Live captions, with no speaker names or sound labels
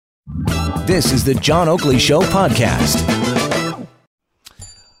This is the John Oakley Show podcast.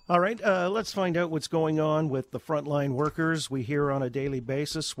 All right, let's find out what's going on with the frontline workers. We hear on a daily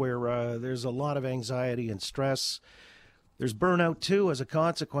basis where there's a lot of anxiety and stress. There's burnout, too, as a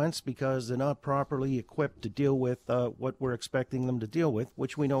consequence because they're not properly equipped to deal with what we're expecting them to deal with,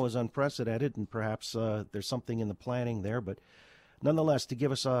 which we know is unprecedented, and perhaps there's something in the planning there. But nonetheless, to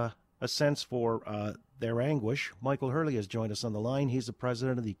give us a sense for their anguish, Michael Hurley has joined us on the line. He's the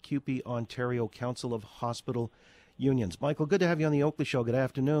president of the CUPE Ontario Council of Hospital Unions. Michael, good to have you on the Oakley Show. Good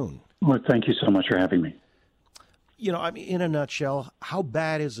afternoon. Well, thank you so much for having me. You know, I mean, in a nutshell, how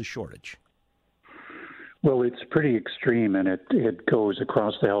bad is the shortage? Well, it's pretty extreme, and it goes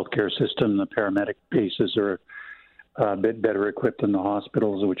across the healthcare system. The paramedic bases are a bit better equipped than the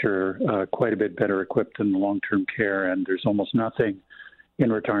hospitals, which are quite a bit better equipped than the long-term care, and there's almost nothing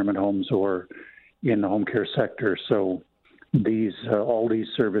in retirement homes or in the home care sector. So all these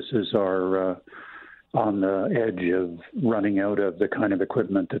services are on the edge of running out of the kind of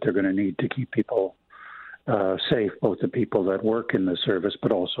equipment that they're going to need to keep people safe, both the people that work in the service,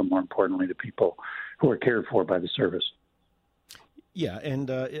 but also, more importantly, the people who are cared for by the service. Yeah, and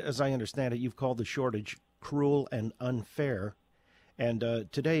as I understand it, you've called the shortage cruel and unfair. And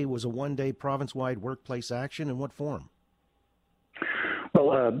today was a one-day province-wide workplace action. In what form? Well,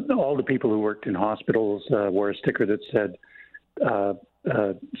 all the people who worked in hospitals wore a sticker that said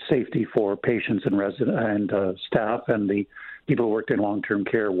safety for patients and staff, and the people who worked in long-term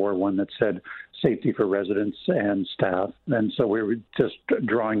care wore one that said safety for residents and staff. And so we were just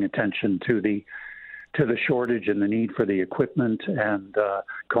drawing attention to the shortage and the need for the equipment, and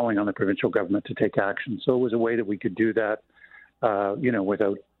calling on the provincial government to take action. So it was a way that we could do that,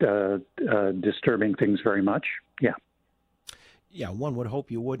 without disturbing things very much. Yeah. Yeah, one would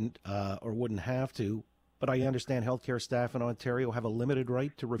hope you wouldn't or wouldn't have to. But I understand healthcare staff in Ontario have a limited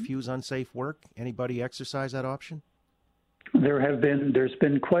right to refuse unsafe work. Anybody exercise that option? There's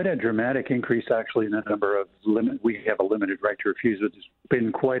been quite a dramatic increase, actually, in the number of we have a limited right to refuse, but there's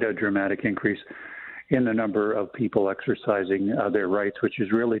been quite a dramatic increase in the number of people exercising their rights, which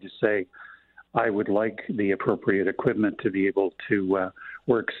is really to say, I would like the appropriate equipment to be able to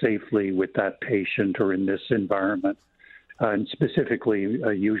work safely with that patient or in this environment. And specifically,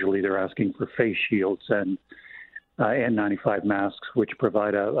 usually they're asking for face shields and N95 masks, which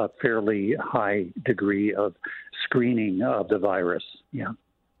provide a fairly high degree of screening of the virus. Yeah.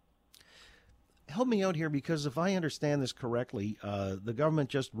 Help me out here, because if I understand this correctly, the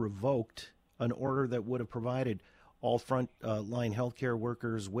government just revoked an order that would have provided all front-line healthcare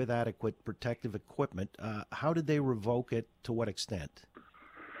workers with adequate protective equipment. How did they revoke it? To what extent?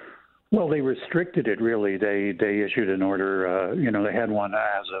 Well, they restricted it, really. They issued an order. They had one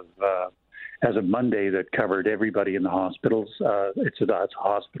as of Monday that covered everybody in the hospitals. It's a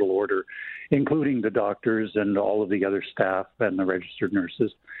hospital order, including the doctors and all of the other staff and the registered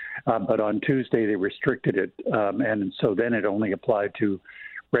nurses. But on Tuesday, they restricted it. And so then it only applied to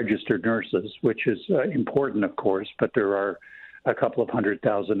registered nurses, which is important, of course, but there are a couple of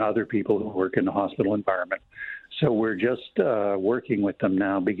 100,000 other people who work in the hospital environment. So we're just working with them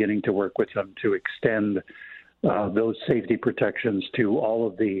now, beginning to work with them to extend those safety protections to all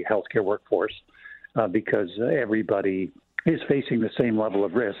of the healthcare workforce, because everybody is facing the same level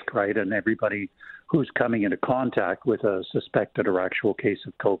of risk, right? And everybody who's coming into contact with a suspected or actual case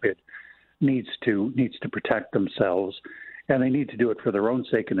of COVID needs to protect themselves. And they need to do it for their own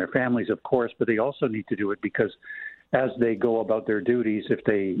sake and their families, of course, but they also need to do it because as they go about their duties, if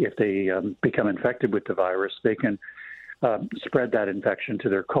they become infected with the virus, they can spread that infection to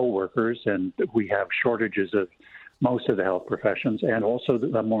their coworkers, and we have shortages of most of the health professions. And also,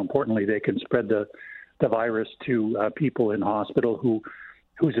 more importantly, they can spread the virus to people in hospital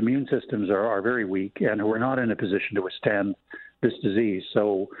whose immune systems are very weak and who are not in a position to withstand this disease.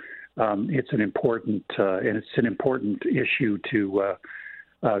 So it's an important issue to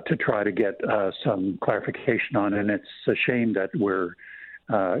try to get some clarification on, and it's a shame that we're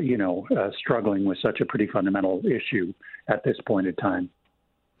struggling with such a pretty fundamental issue at this point in time.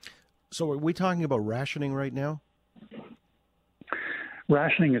 So are we talking about rationing right now?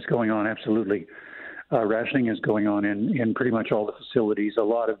 Rationing is going on, absolutely. Rationing is going on in pretty much all the facilities. A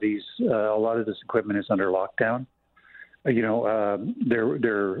lot of this equipment is under lockdown.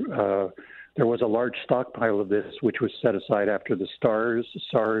 There was a large stockpile of this, which was set aside after the SARS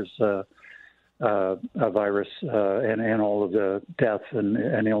virus and all of the death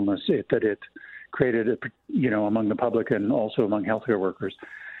and illness that it created, among the public and also among healthcare workers.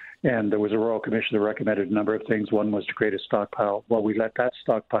 And there was a Royal Commission that recommended a number of things. One was to create a stockpile. Well, we let that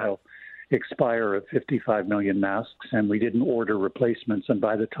stockpile expire of 55 million masks, and we didn't order replacements. And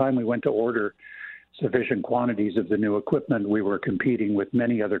by the time we went to order sufficient quantities of the new equipment, we were competing with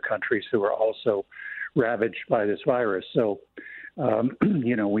many other countries who are also ravaged by this virus. So,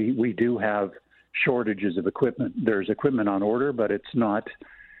 we do have shortages of equipment. There's equipment on order, but it's not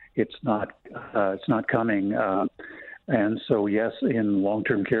coming. And so, yes, in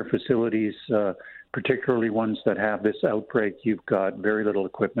long-term care facilities, particularly ones that have this outbreak, you've got very little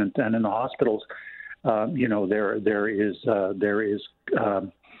equipment. And in the hospitals, there is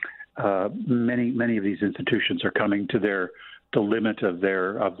many of these institutions are coming to the limit of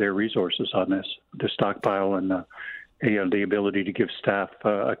their resources on this, the stockpile and the ability to give staff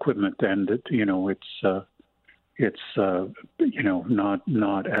equipment. And it's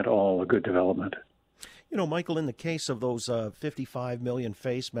not at all a good development. Michael, in the case of those 55 million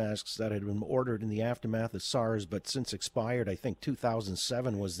face masks that had been ordered in the aftermath of SARS, but since expired, I think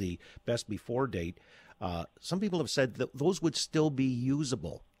 2007 was the best before date. Some people have said that those would still be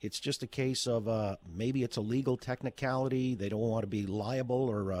usable. It's just a case of maybe it's a legal technicality. They don't want to be liable,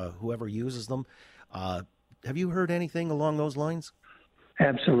 or whoever uses them. Have you heard anything along those lines?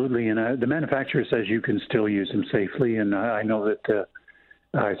 Absolutely. And the manufacturer says you can still use them safely. And I know that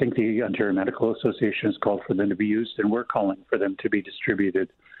I think the Ontario Medical Association has called for them to be used, and we're calling for them to be distributed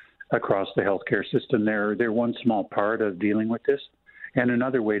across the healthcare system. They're one small part of dealing with this. And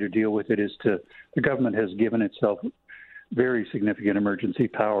another way to deal with it is the government has given itself very significant emergency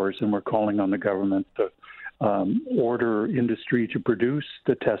powers, and we're calling on the government to order industry to produce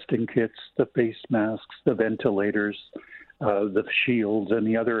the testing kits, the face masks, the ventilators, the shields, and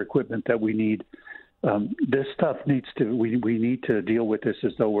the other equipment that we need. This stuff we need to deal with this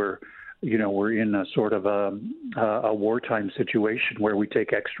as though we're in a sort of a wartime situation where we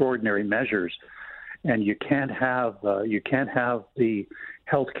take extraordinary measures. And you can't have the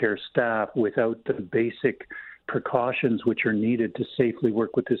healthcare staff without the basic precautions which are needed to safely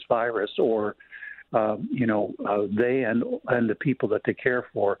work with this virus, or they and the people that they care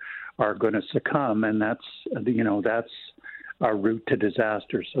for are going to succumb, and that's our route to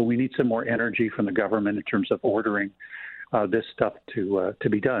disaster. So we need some more energy from the government in terms of ordering this stuff to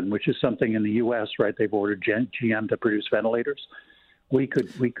be done, which is something in the U.S. Right? They've ordered GM to produce ventilators. We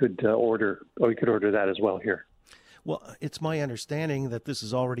could order that as well here. Well, it's my understanding that this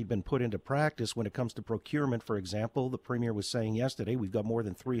has already been put into practice when it comes to procurement. For example, the Premier was saying yesterday we've got more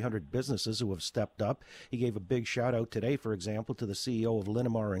than 300 businesses who have stepped up. He gave a big shout out today, for example, to the CEO of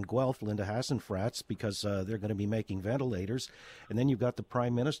Linamar and Guelph, Linda Hassenfratz, because they're going to be making ventilators. And then you've got the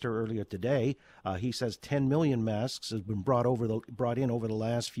Prime Minister earlier today. He says 10 million masks have been brought in over the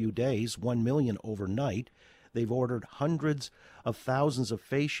last few days, 1 million overnight. They've ordered hundreds of thousands of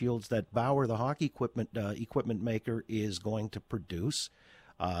face shields that Bauer, the hockey equipment maker, is going to produce.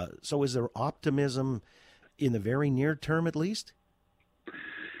 So is there optimism in the very near term, at least?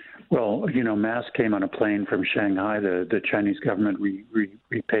 Well, masks came on a plane from Shanghai. The Chinese government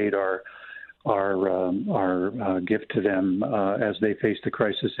repaid our gift to them as they faced the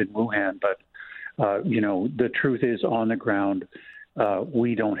crisis in Wuhan. But the truth is, on the ground,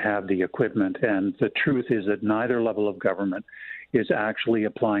 we don't have the equipment, and the truth is that neither level of government is actually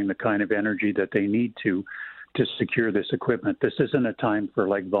applying the kind of energy that they need to secure this equipment. This isn't a time for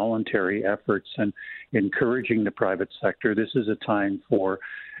voluntary efforts and encouraging the private sector. This is a time for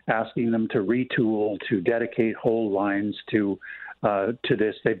asking them to retool, to dedicate whole lines to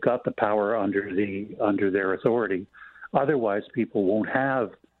this. They've got the power under their authority. Otherwise, people won't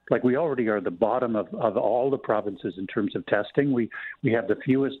have. We already are the bottom of all the provinces in terms of testing. We have the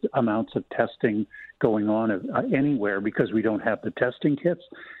fewest amounts of testing going on anywhere because we don't have the testing kits.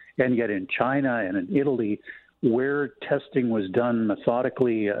 And yet in China and in Italy, where testing was done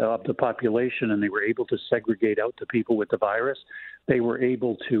methodically of the population and they were able to segregate out the people with the virus, they were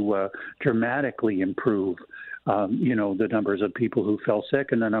able to dramatically improve, the numbers of people who fell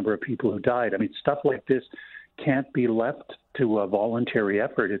sick and the number of people who died. I mean, stuff like this can't be left to a voluntary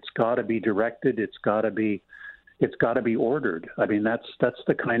effort. It's got to be directed. It's got to be ordered. I mean, that's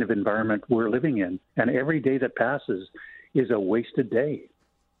the kind of environment we're living in. And every day that passes is a wasted day.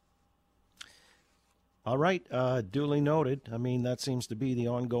 All right. Duly noted. I mean, that seems to be the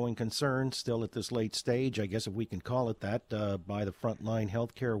ongoing concern still at this late stage, I guess if we can call it that, by the frontline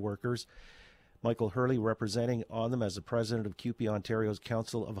healthcare workers. Michael Hurley representing on them as the president of CUPE Ontario's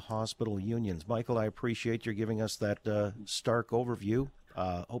Council of Hospital Unions. Michael, I appreciate your giving us that stark overview.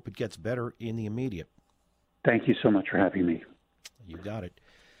 Hope it gets better in the immediate. Thank you so much for having me. You got it.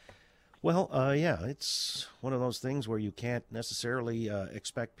 Well, it's one of those things where you can't necessarily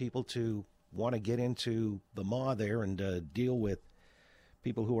expect people to want to get into the maw there and deal with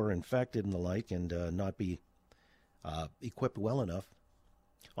people who are infected and the like, and not be equipped well enough.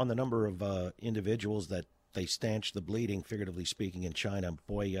 On the number of individuals that they stanched the bleeding, figuratively speaking, in China,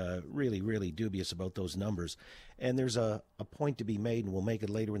 boy, really, really dubious about those numbers. And there's a point to be made, and we'll make it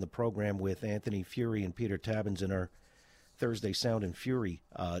later in the program with Anthony Fury and Peter Tabbins in our Thursday Sound and Fury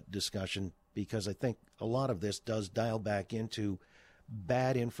discussion, because I think a lot of this does dial back into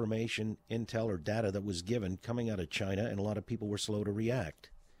bad information, intel, or data that was given coming out of China, and a lot of people were slow to react.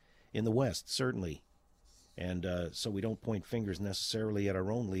 In the West, certainly. And so we don't point fingers necessarily at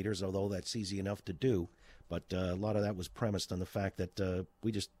our own leaders, although that's easy enough to do. But a lot of that was premised on the fact that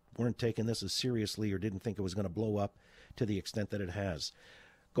we just weren't taking this as seriously or didn't think it was going to blow up to the extent that it has.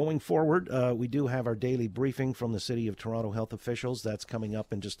 Going forward, we do have our daily briefing from the City of Toronto health officials. That's coming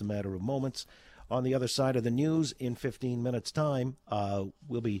up in just a matter of moments. On the other side of the news, in 15 minutes' time,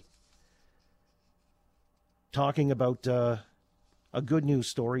 we'll be talking about a good news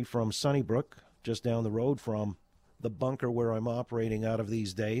story from Sunnybrook, just down the road from the bunker where I'm operating out of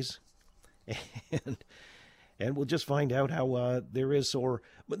these days. And we'll just find out how there's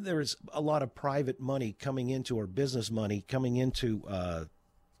a lot of private money coming into, or business money coming into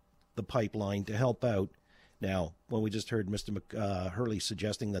the pipeline to help out. Now, when we just heard Mr. Hurley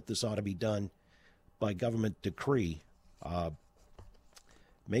suggesting that this ought to be done by government decree,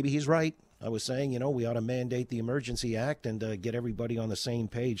 maybe he's right. I was saying, we ought to mandate the Emergency Act and get everybody on the same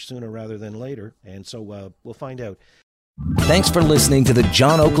page sooner rather than later. And so we'll find out. Thanks for listening to the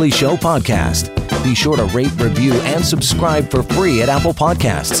John Oakley Show podcast. Be sure to rate, review, and subscribe for free at Apple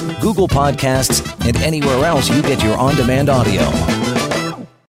Podcasts, Google Podcasts, and anywhere else you get your on-demand audio.